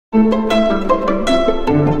Hi,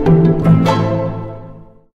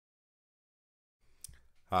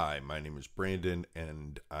 my name is Brandon,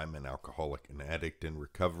 and I'm an alcoholic and addict in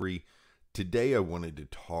recovery. Today, I wanted to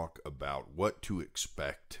talk about what to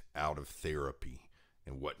expect out of therapy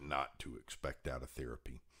and what not to expect out of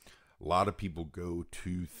therapy. A lot of people go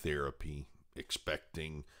to therapy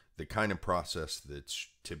expecting the kind of process that's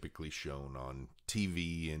typically shown on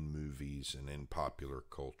TV and movies and in popular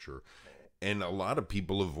culture. And a lot of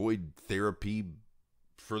people avoid therapy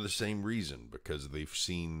for the same reason, because they've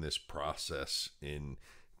seen this process in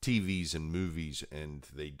TVs and movies and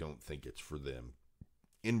they don't think it's for them.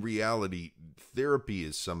 In reality, therapy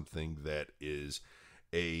is something that is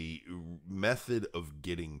a method of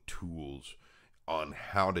getting tools on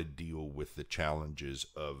how to deal with the challenges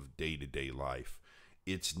of day-to-day life.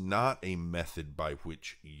 It's not a method by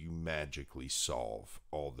which you magically solve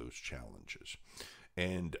all those challenges.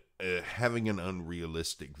 And having an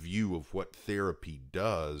unrealistic view of what therapy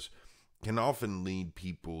does can often lead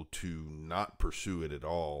people to not pursue it at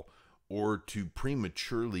all, or to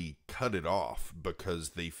prematurely cut it off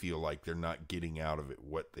because they feel like they're not getting out of it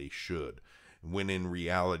what they should, when in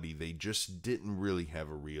reality they just didn't really have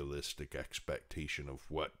a realistic expectation of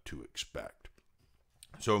what to expect.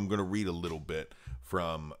 So I'm going to read a little bit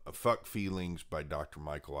from Fuck Feelings by Dr.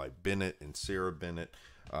 Michael I. Bennett and Sarah Bennett.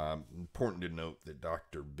 Important to note that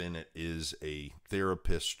Dr. Bennett is a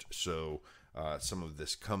therapist, so some of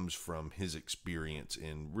this comes from his experience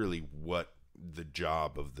in really what the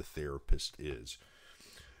job of the therapist is.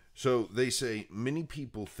 So they say, many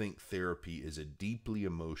people think therapy is a deeply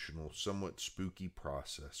emotional, somewhat spooky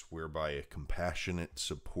process whereby a compassionate,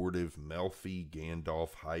 supportive, Melfi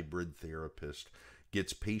Gandalf hybrid therapist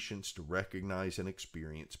gets patients to recognize and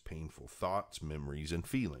experience painful thoughts, memories, and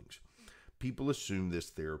feelings. People assume this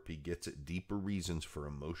therapy gets at deeper reasons for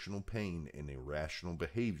emotional pain and irrational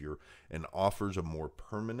behavior and offers a more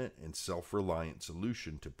permanent and self-reliant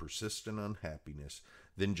solution to persistent unhappiness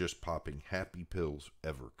than just popping happy pills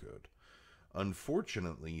ever could.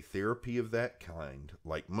 Unfortunately, therapy of that kind,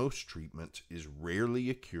 like most treatments, is rarely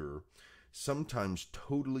a cure, sometimes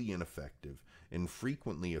totally ineffective, and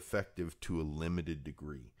frequently effective to a limited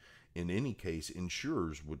degree. In any case,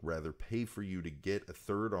 insurers would rather pay for you to get a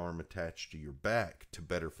third arm attached to your back to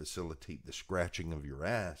better facilitate the scratching of your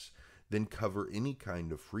ass than cover any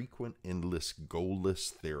kind of frequent, endless,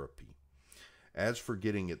 goalless therapy. As for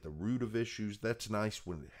getting at the root of issues, that's nice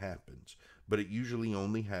when it happens, but it usually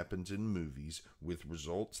only happens in movies with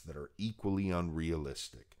results that are equally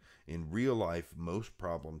unrealistic. In real life, most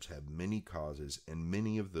problems have many causes, and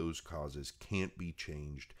many of those causes can't be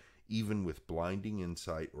changed even with blinding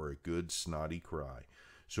insight or a good snotty cry.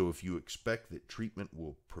 So if you expect that treatment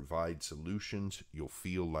will provide solutions, you'll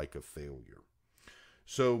feel like a failure.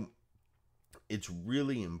 So it's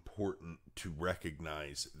really important to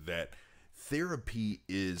recognize that therapy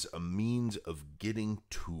is a means of getting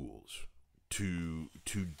tools to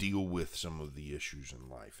deal with some of the issues in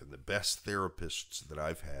life. And the best therapists that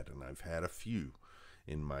I've had, and I've had a few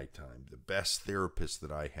in my time, the best therapists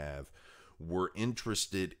that I have were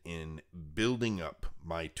interested in building up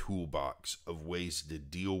my toolbox of ways to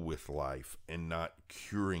deal with life and not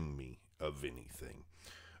curing me of anything.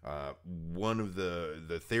 One of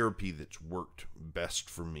the therapy that's worked best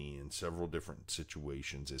for me in several different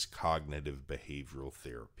situations is cognitive behavioral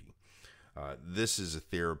therapy. This is a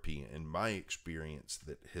therapy, in my experience,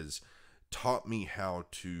 that has taught me how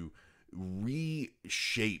to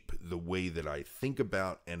reshape the way that I think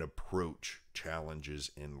about and approach challenges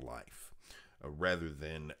in life. Rather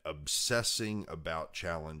than obsessing about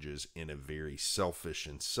challenges in a very selfish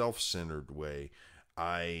and self-centered way,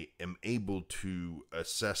 I am able to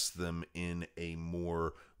assess them in a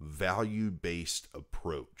more value-based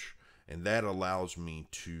approach. And that allows me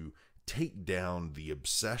to take down the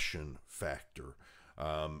obsession factor.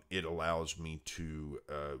 It allows me to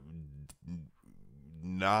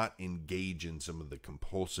not engage in some of the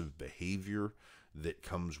compulsive behavior that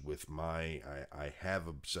comes with I have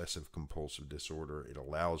obsessive compulsive disorder. It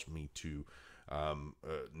allows me to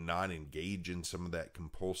not engage in some of that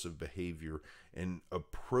compulsive behavior and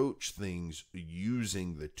approach things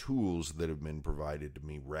using the tools that have been provided to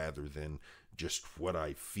me rather than just what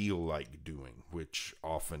I feel like doing, which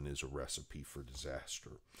often is a recipe for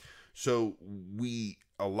disaster. So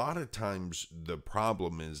a lot of times the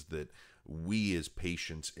problem is that we as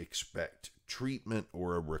patients expect treatment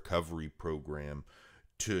or a recovery program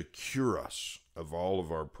to cure us of all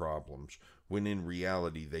of our problems, when in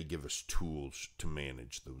reality they give us tools to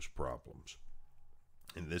manage those problems.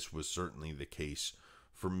 And this was certainly the case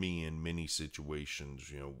for me in many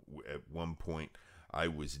situations. At one point I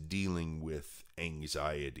was dealing with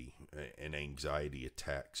anxiety and anxiety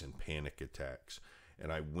attacks and panic attacks.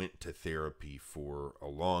 And I went to therapy for a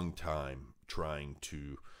long time trying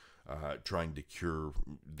to cure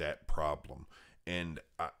that problem. And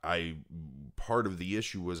I part of the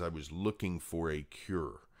issue was I was looking for a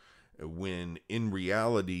cure, when in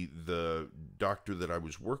reality the doctor that I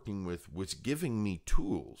was working with was giving me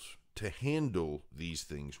tools to handle these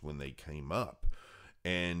things when they came up.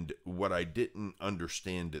 And what I didn't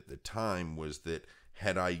understand at the time was that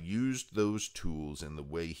had I used those tools in the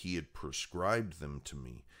way he had prescribed them to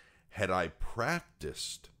me, had I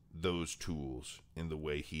practiced those tools in the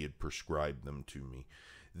way he had prescribed them to me,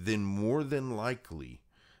 then more than likely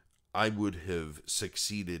I would have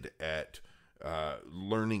succeeded at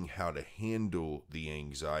learning how to handle the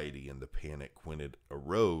anxiety and the panic when it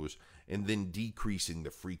arose, and then decreasing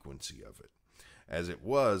the frequency of it. As it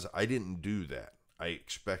was, I didn't do that. I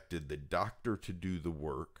expected the doctor to do the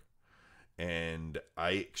work, and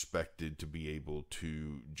I expected to be able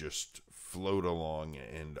to just float along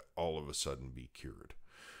and all of a sudden be cured.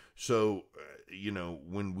 So,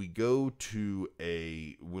 when we go to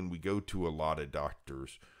a lot of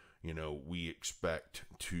doctors, we expect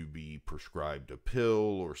to be prescribed a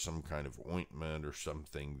pill or some kind of ointment or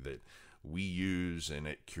something that we use and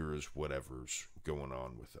it cures whatever's going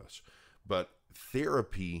on with us. But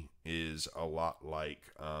therapy is a lot like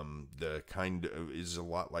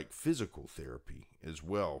physical therapy as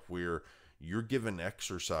well, where you're given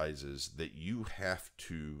exercises that you have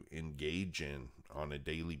to engage in on a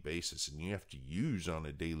daily basis and you have to use on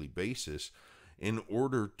a daily basis in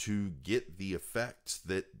order to get the effects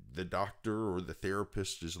that the doctor or the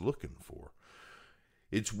therapist is looking for.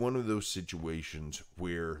 It's one of those situations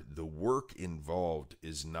where the work involved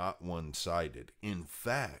is not one-sided. In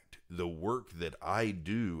fact, the work that I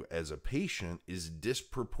do as a patient is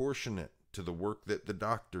disproportionate to the work that the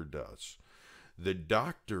doctor does. The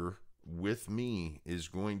doctor with me is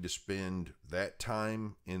going to spend that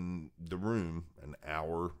time in the room, an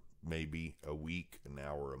hour, maybe a week, an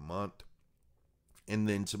hour a month, and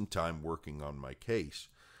then some time working on my case.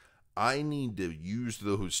 I need to use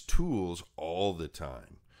those tools all the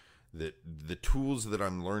time. That the tools that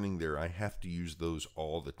I'm learning there, I have to use those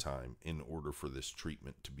all the time in order for this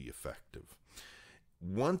treatment to be effective.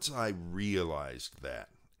 Once I realized that,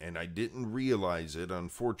 and I didn't realize it,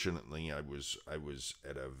 unfortunately, I was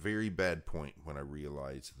at a very bad point when I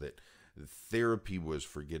realized that therapy was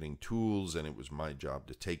for getting tools and it was my job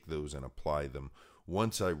to take those and apply them.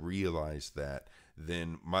 Once I realized that,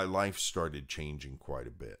 then my life started changing quite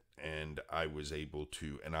a bit. And I was able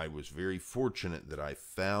to, and I was very fortunate that I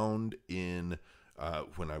found when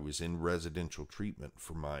I was in residential treatment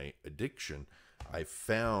for my addiction, I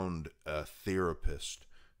found a therapist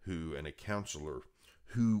and a counselor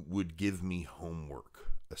who would give me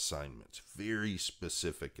homework assignments, very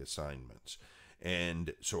specific assignments.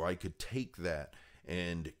 And so I could take that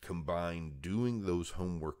and combine doing those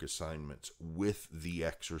homework assignments with the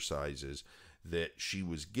exercises that she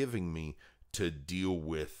was giving me to deal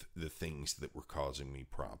with the things that were causing me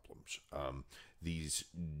problems. These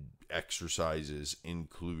exercises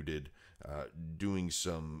included doing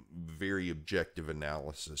some very objective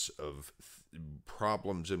analysis of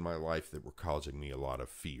problems in my life that were causing me a lot of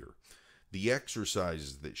fear. The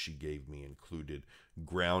exercises that she gave me included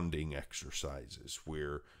grounding exercises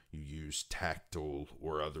where you use tactile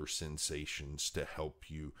or other sensations to help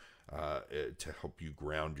you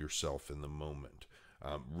ground yourself in the moment.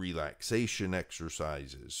 Relaxation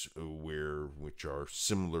exercises, which are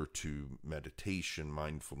similar to meditation,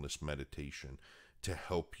 mindfulness meditation, to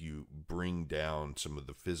help you bring down some of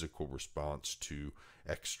the physical response to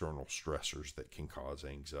external stressors that can cause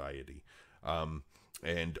anxiety.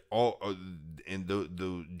 And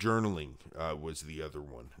the journaling was the other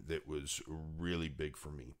one that was really big for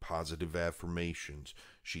me. Positive affirmations.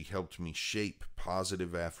 She helped me shape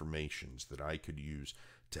positive affirmations that I could use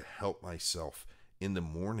to help myself in the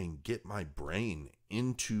morning get my brain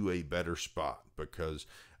into a better spot, because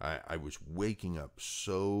I was waking up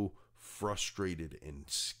so frustrated and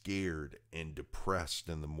scared and depressed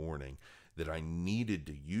in the morning that I needed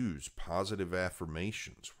to use positive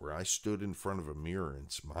affirmations where I stood in front of a mirror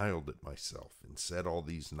and smiled at myself and said all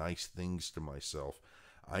these nice things to myself.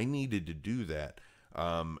 I needed to do that.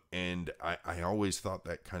 And I always thought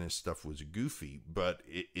that kind of stuff was goofy, but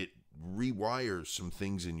it rewires some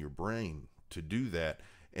things in your brain to do that,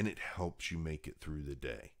 and it helps you make it through the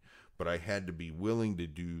day. But I had to be willing to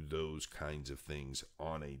do those kinds of things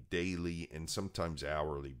on a daily and sometimes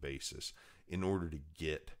hourly basis in order to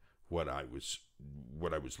get what I was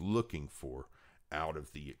looking for out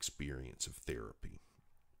of the experience of therapy.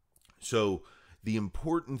 So the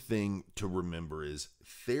important thing to remember is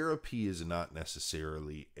therapy is not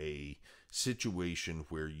necessarily a situation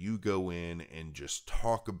where you go in and just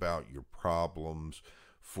talk about your problems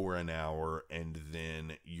for an hour and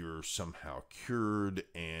then you're somehow cured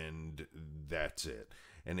and that's it.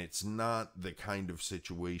 And it's not the kind of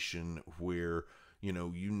situation where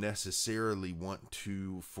you necessarily want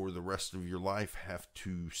to, for the rest of your life, have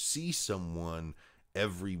to see someone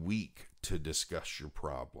every week to discuss your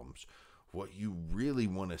problems. What you really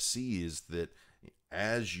want to see is that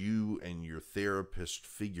as you and your therapist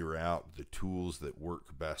figure out the tools that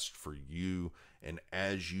work best for you, and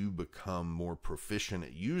as you become more proficient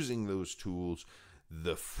at using those tools,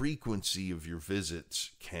 the frequency of your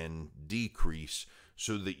visits can decrease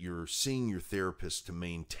so that you're seeing your therapist to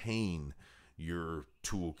maintain your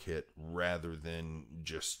toolkit rather than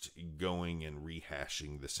just going and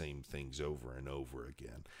rehashing the same things over and over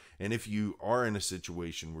again. And if you are in a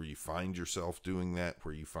situation where you find yourself doing that,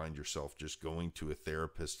 where you find yourself just going to a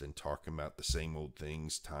therapist and talking about the same old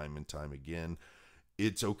things time and time again,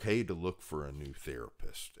 it's okay to look for a new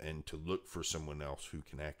therapist and to look for someone else who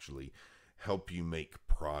can actually help you make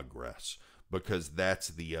progress, because that's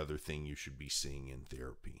the other thing you should be seeing in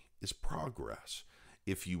therapy is progress.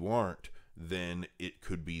 If you aren't, then it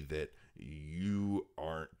could be that you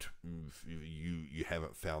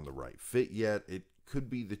haven't found the right fit yet. It could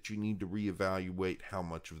be that you need to reevaluate how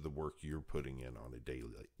much of the work you're putting in on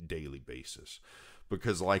a daily basis.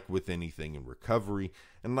 Because like with anything in recovery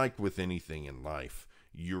and like with anything in life,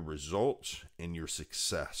 your results and your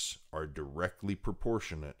success are directly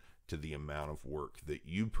proportionate to the amount of work that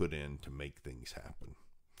you put in to make things happen.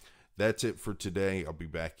 That's it for today. I'll be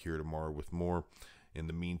back here tomorrow with more. In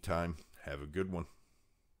the meantime, have a good one.